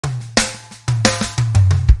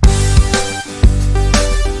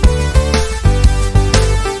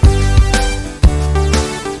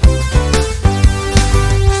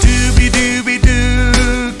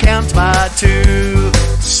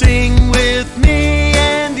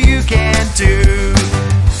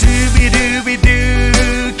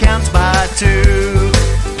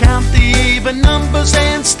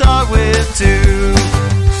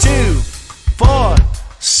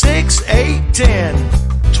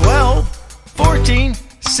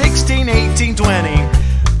18, 20.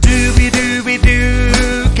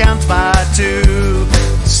 Dooby-dooby-doo, count by two.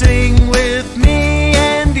 Sing with me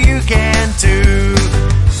and you can too.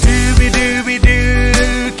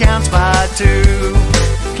 Dooby-dooby-doo, count by two.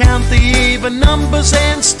 Count the even numbers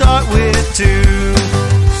and start with 2.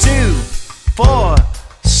 2, 4,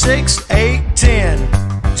 6, 8,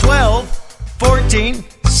 10, 12, 14,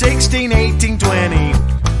 16, 18, 20.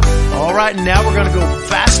 All right, now we're gonna go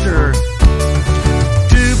faster.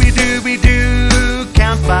 Dooby-dooby-doo,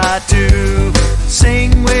 count by two.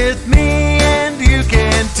 Sing with me and you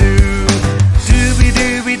can too.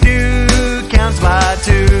 Dooby-dooby-doo, count by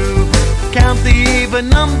two. Count the even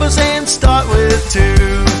numbers and start with 2.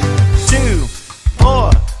 2,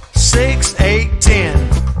 4, 6, 8, 10,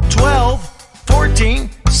 12, 14,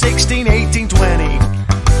 16, 18, 20.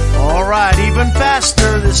 All right, even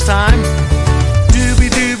faster this time.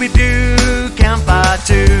 Dooby-dooby-doo, count by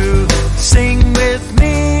two. Sing with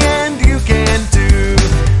me and you can too.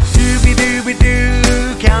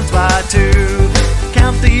 Dooby-dooby-doo, count by two.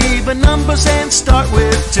 Count the even numbers and start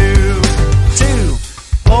with 2. 2,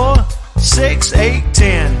 4, 6, 8,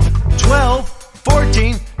 10, 12,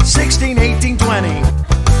 14, 16, 18, 20.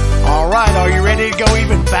 All right, are you ready to go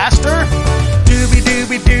even faster?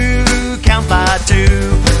 Dooby-dooby-doo, count by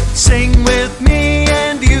two. Sing with me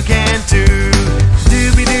and you can too.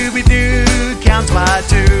 Dooby-dooby-doo, count by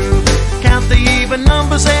two. Count the even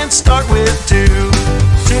numbers and start with 2.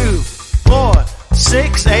 2, 4,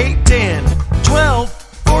 6, 8, 10, 12,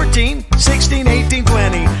 14, 16, 18,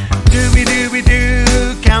 20.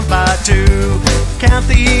 Dooby-dooby-doo, count by two. Count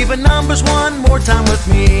the even numbers one more time with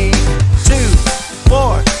me. 2,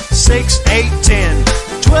 4, 6, 8, 10,